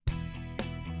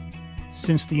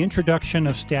Since the introduction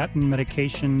of statin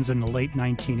medications in the late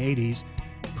 1980s,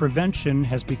 prevention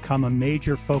has become a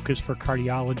major focus for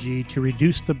cardiology to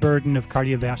reduce the burden of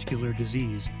cardiovascular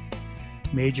disease.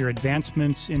 Major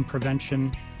advancements in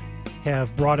prevention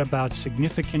have brought about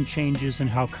significant changes in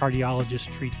how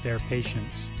cardiologists treat their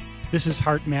patients. This is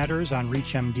Heart Matters on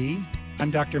ReachMD.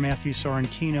 I'm Dr. Matthew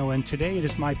Sorrentino, and today it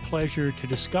is my pleasure to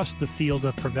discuss the field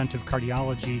of preventive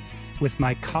cardiology with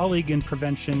my colleague in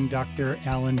prevention, Dr.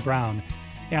 Alan Brown.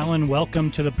 Alan,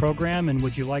 welcome to the program, and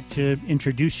would you like to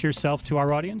introduce yourself to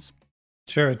our audience?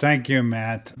 Sure. Thank you,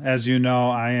 Matt. As you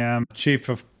know, I am Chief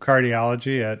of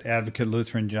Cardiology at Advocate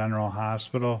Lutheran General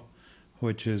Hospital,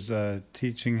 which is a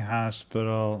teaching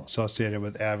hospital associated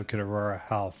with Advocate Aurora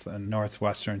Health in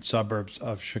northwestern suburbs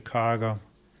of Chicago,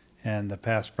 and the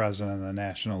past president of the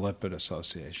National Lipid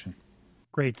Association.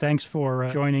 Great. Thanks for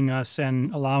joining us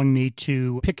and allowing me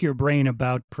to pick your brain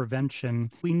about prevention.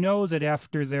 We know that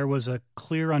after there was a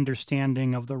clear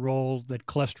understanding of the role that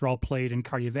cholesterol played in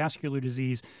cardiovascular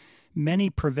disease, many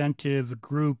preventive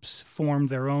groups formed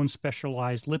their own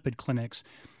specialized lipid clinics.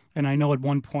 And I know at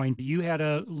one point you had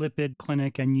a lipid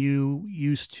clinic and you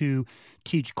used to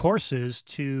teach courses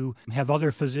to have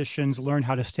other physicians learn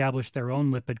how to establish their own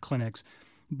lipid clinics.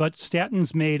 But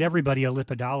statins made everybody a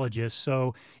lipidologist.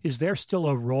 So is there still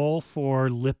a role for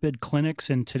lipid clinics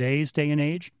in today's day and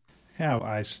age? Yeah,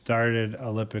 I started a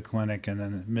lipid clinic in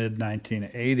the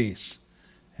mid-1980s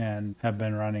and have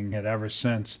been running it ever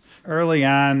since. Early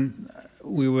on,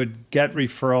 we would get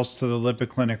referrals to the lipid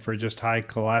clinic for just high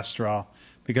cholesterol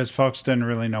because folks didn't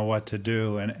really know what to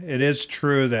do. And it is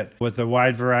true that with a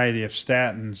wide variety of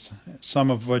statins, some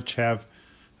of which have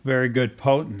very good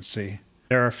potency,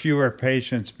 there are fewer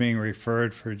patients being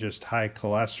referred for just high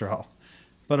cholesterol.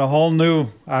 But a whole new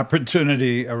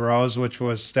opportunity arose, which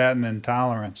was statin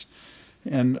intolerance.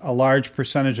 And a large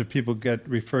percentage of people get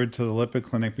referred to the lipid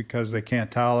clinic because they can't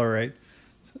tolerate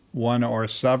one or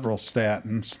several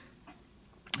statins.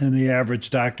 And the average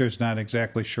doctor is not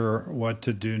exactly sure what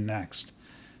to do next.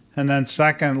 And then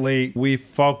secondly, we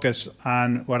focus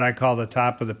on what I call the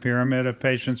top of the pyramid of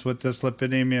patients with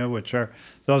dyslipidemia, which are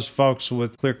those folks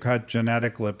with clear-cut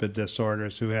genetic lipid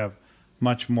disorders who have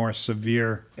much more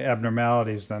severe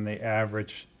abnormalities than the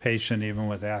average patient, even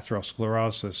with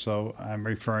atherosclerosis. So I'm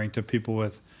referring to people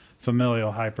with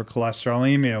familial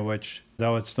hypercholesterolemia, which,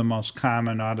 though it's the most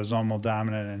common autosomal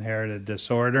dominant inherited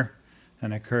disorder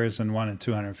and occurs in 1 in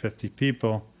 250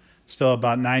 people, still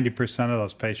about 90% of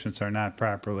those patients are not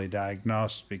properly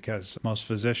diagnosed because most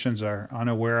physicians are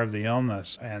unaware of the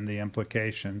illness and the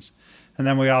implications. And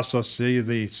then we also see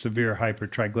the severe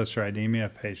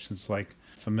hypertriglyceridemia patients like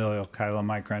familial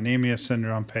chylomicronemia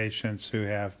syndrome patients who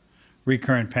have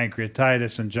recurrent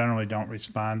pancreatitis and generally don't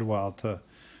respond well to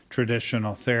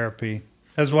traditional therapy,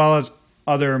 as well as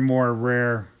other more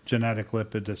rare genetic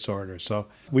lipid disorders. So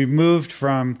we've moved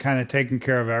from kind of taking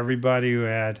care of everybody who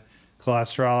had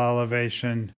cholesterol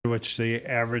elevation, which the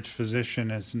average physician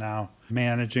is now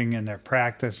managing in their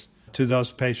practice, to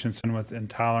those patients with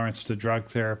intolerance to drug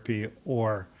therapy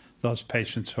or those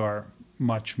patients who are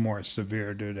much more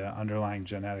severe due to underlying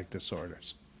genetic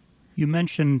disorders. You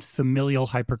mentioned familial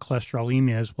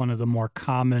hypercholesterolemia as one of the more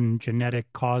common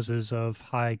genetic causes of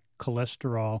high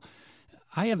cholesterol.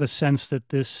 I have a sense that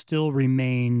this still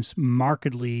remains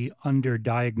markedly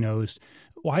underdiagnosed.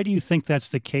 Why do you think that's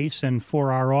the case? And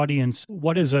for our audience,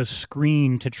 what is a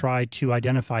screen to try to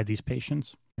identify these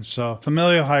patients? So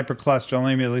familial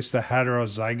hypercholesterolemia, at least the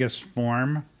heterozygous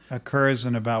form, occurs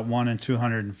in about 1 in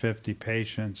 250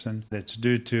 patients, and it's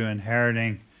due to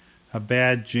inheriting a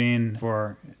bad gene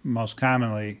for, most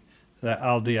commonly, the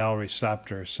LDL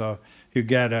receptor. So you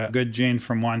get a good gene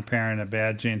from one parent, a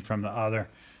bad gene from the other,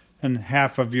 and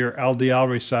half of your LDL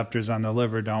receptors on the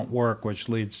liver don't work, which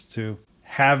leads to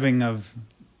halving of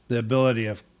the ability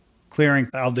of clearing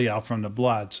LDL from the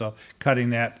blood, so cutting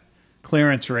that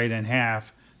clearance rate in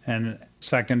half and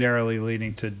secondarily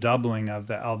leading to doubling of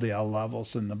the LDL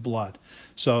levels in the blood.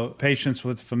 So patients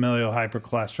with familial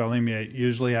hypercholesterolemia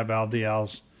usually have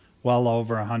LDLs well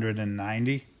over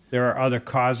 190. There are other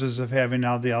causes of having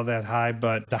LDL that high,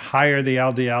 but the higher the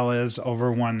LDL is, over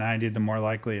 190, the more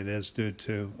likely it is due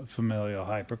to familial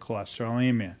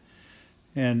hypercholesterolemia.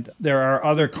 And there are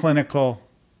other clinical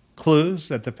clues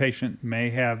that the patient may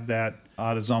have that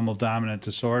autosomal dominant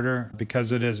disorder.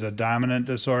 Because it is a dominant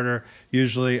disorder,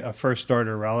 usually a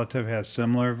first-order relative has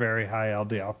similar very high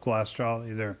LDL cholesterol,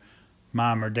 either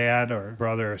mom or dad or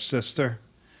brother or sister.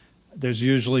 There's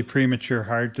usually premature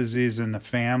heart disease in the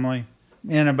family.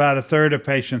 And about a third of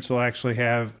patients will actually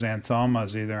have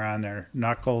xanthomas either on their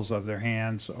knuckles of their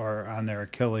hands or on their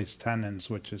Achilles tendons,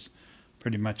 which is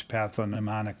pretty much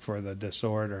pathognomonic for the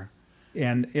disorder.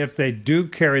 And if they do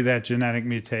carry that genetic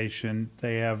mutation,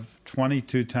 they have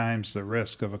 22 times the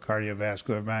risk of a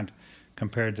cardiovascular event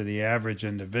compared to the average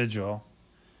individual.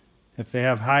 If they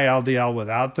have high LDL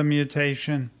without the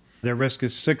mutation, their risk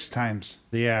is 6 times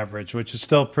the average, which is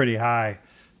still pretty high.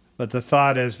 But the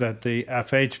thought is that the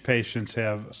FH patients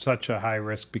have such a high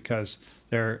risk because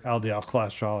their LDL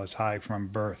cholesterol is high from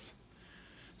birth.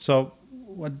 So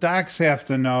what docs have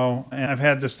to know, and I've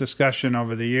had this discussion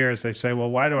over the years, they say, well,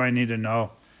 why do I need to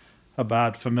know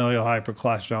about familial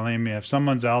hypercholesterolemia? If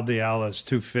someone's LDL is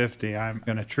 250, I'm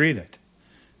going to treat it.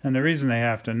 And the reason they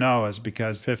have to know is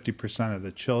because 50% of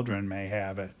the children may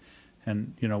have it.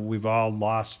 And, we've all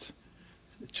lost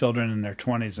children in their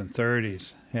 20s and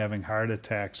 30s having heart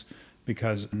attacks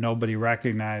because nobody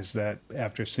recognized that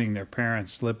after seeing their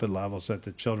parents' lipid levels that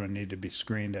the children need to be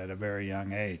screened at a very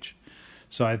young age.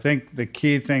 So I think the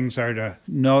key things are to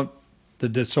note the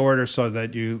disorder so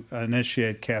that you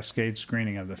initiate cascade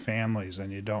screening of the families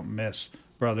and you don't miss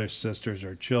brothers, sisters,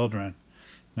 or children.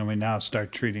 And we now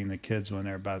start treating the kids when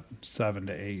they're about 7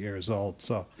 to 8 years old.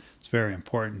 So it's very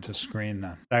important to screen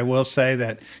them. I will say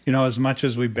that, as much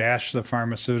as we bash the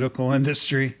pharmaceutical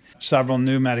industry, several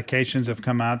new medications have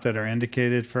come out that are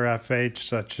indicated for FH,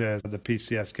 such as the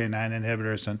PCSK9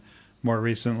 inhibitors and more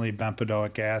recently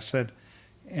bempedoic acid.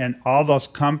 And all those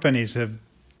companies have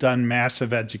done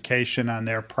massive education on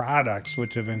their products,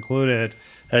 which have included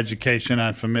education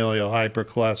on familial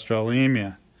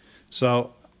hypercholesterolemia.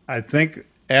 So I think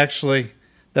actually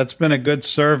that's been a good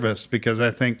service because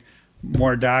I think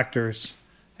more doctors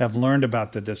have learned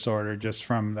about the disorder just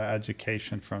from the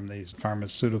education from these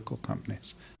pharmaceutical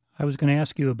companies. I was going to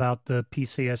ask you about the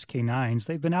PCSK9s.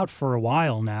 They've been out for a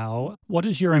while now. What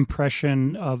is your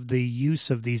impression of the use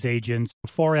of these agents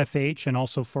for FH and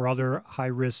also for other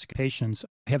high-risk patients?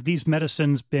 Have these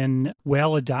medicines been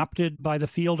well adopted by the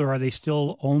field, or are they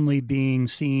still only being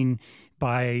seen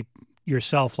by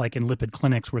yourself, like in lipid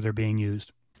clinics where they're being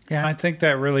used? Yeah, I think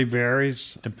that really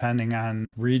varies depending on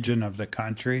region of the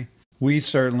country. We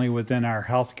certainly within our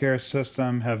healthcare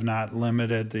system have not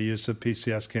limited the use of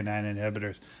PCSK9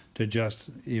 inhibitors to just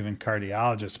even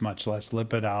cardiologists, much less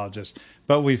lipidologists.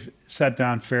 But we've set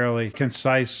down fairly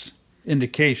concise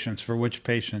indications for which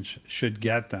patients should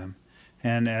get them.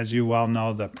 And as you well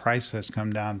know, the price has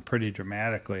come down pretty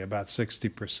dramatically, about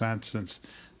 60% since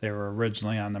they were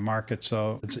originally on the market.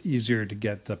 So it's easier to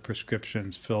get the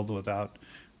prescriptions filled without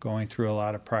going through a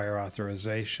lot of prior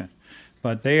authorization.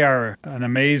 But they are an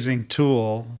amazing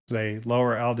tool. They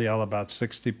lower LDL about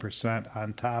 60%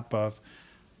 on top of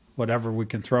whatever we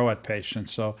can throw at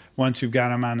patients. So once you've got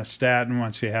them on a statin,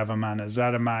 once you have them on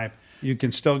ezetimibe, you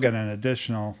can still get an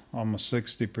additional almost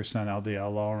 60%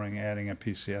 LDL lowering adding a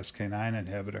PCSK9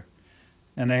 inhibitor.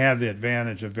 And they have the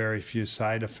advantage of very few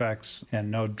side effects and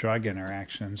no drug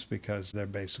interactions because they're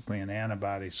basically an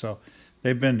antibody. So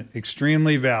they've been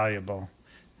extremely valuable.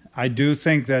 I do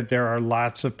think that there are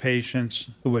lots of patients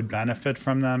who would benefit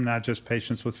from them, not just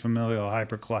patients with familial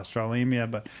hypercholesterolemia,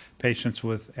 but patients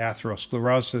with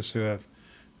atherosclerosis who have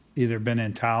either been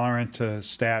intolerant to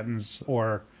statins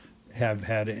or have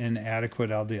had inadequate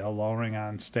LDL lowering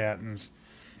on statins.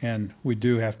 And we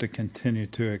do have to continue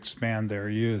to expand their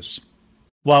use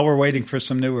while we're waiting for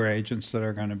some newer agents that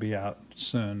are going to be out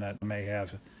soon that may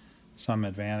have some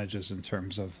advantages in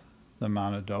terms of the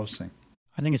amount of dosing.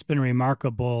 I think it's been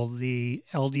remarkable, the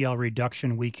LDL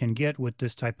reduction we can get with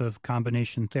this type of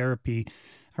combination therapy.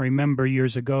 I remember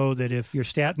years ago that if your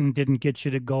statin didn't get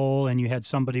you to goal and you had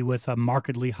somebody with a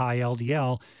markedly high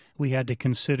LDL, we had to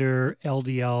consider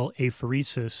LDL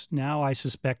apheresis. Now I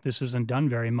suspect this isn't done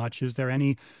very much. Is there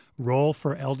any role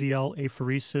for LDL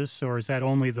apheresis, or is that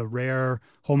only the rare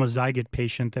homozygote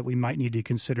patient that we might need to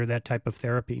consider that type of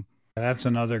therapy? That's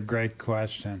another great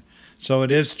question. So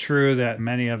it is true that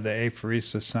many of the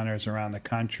apheresis centers around the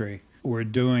country were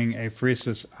doing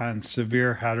apheresis on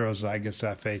severe heterozygous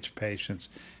FH patients.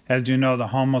 As you know, the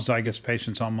homozygous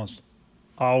patients almost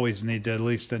always need to at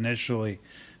least initially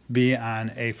be on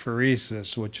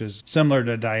apheresis, which is similar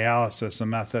to dialysis, a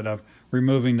method of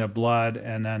removing the blood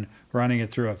and then running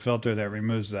it through a filter that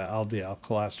removes the LDL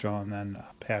cholesterol and then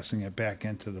passing it back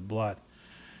into the blood.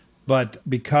 But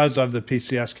because of the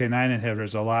PCSK9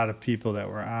 inhibitors, a lot of people that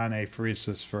were on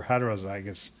apheresis for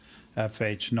heterozygous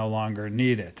FH no longer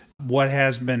need it. What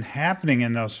has been happening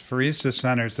in those apheresis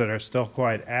centers that are still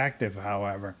quite active,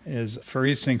 however, is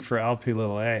apheresing for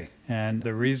Lp(a). And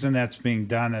the reason that's being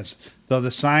done is, though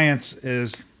the science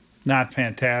is not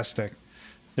fantastic,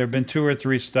 there have been 2 or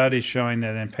 3 studies showing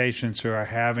that in patients who are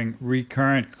having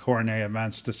recurrent coronary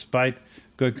events despite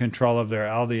good control of their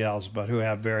LDLs, but who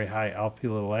have very high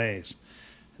Lp(a)s,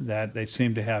 that they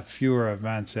seem to have fewer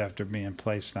events after being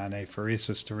placed on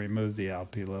apheresis to remove the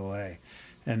Lp(a).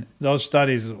 And those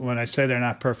studies, when I say they're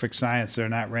not perfect science, they're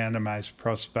not randomized,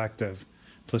 prospective,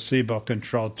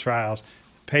 placebo-controlled trials.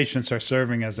 Patients are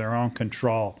serving as their own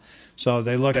control. So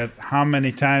they look at how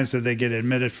many times did they get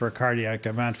admitted for a cardiac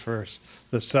event for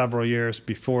the several years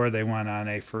before they went on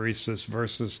apheresis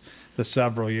versus the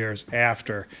several years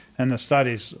after. And the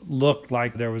studies looked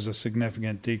like there was a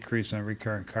significant decrease in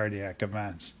recurrent cardiac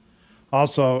events.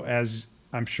 Also, as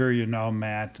I'm sure you know,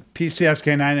 Matt,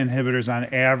 PCSK9 inhibitors on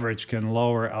average can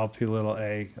lower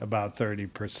Lp(a) about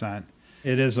 30%.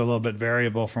 It is a little bit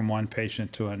variable from one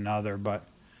patient to another, but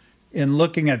in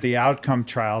looking at the outcome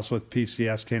trials with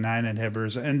PCSK9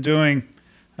 inhibitors and doing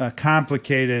a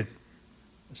complicated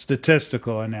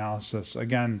statistical analysis,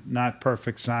 again, not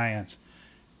perfect science,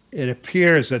 it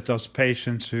appears that those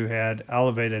patients who had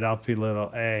elevated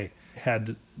Lp(a)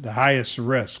 had the highest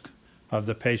risk of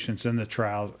the patients in the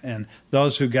trials, and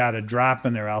those who got a drop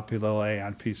in their Lp(a)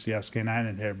 on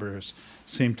PCSK9 inhibitors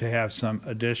seem to have some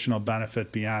additional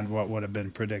benefit beyond what would have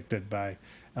been predicted by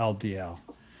LDL.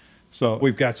 So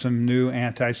we've got some new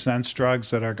antisense drugs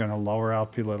that are going to lower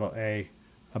Lp(a)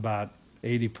 about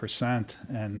 80%,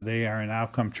 and they are in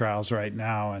outcome trials right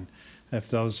now. And if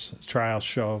those trials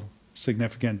show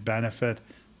significant benefit,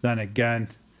 then again,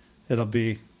 it'll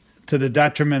be to the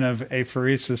detriment of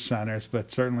apheresis centers, but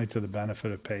certainly to the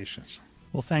benefit of patients.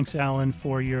 Well, thanks, Alan,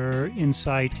 for your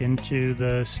insight into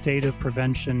the state of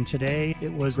prevention today.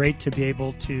 It was great to be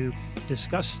able to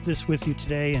discuss this with you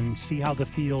today and see how the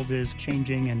field is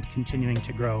changing and continuing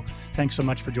to grow. Thanks so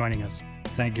much for joining us.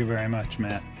 Thank you very much,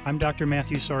 Matt. I'm Dr.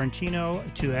 Matthew Sorrentino.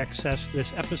 To access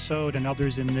this episode and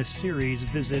others in this series,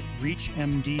 visit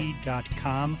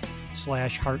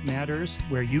reachmd.com/heartmatters,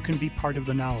 where you can be part of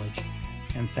the knowledge.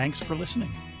 And thanks for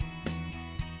listening.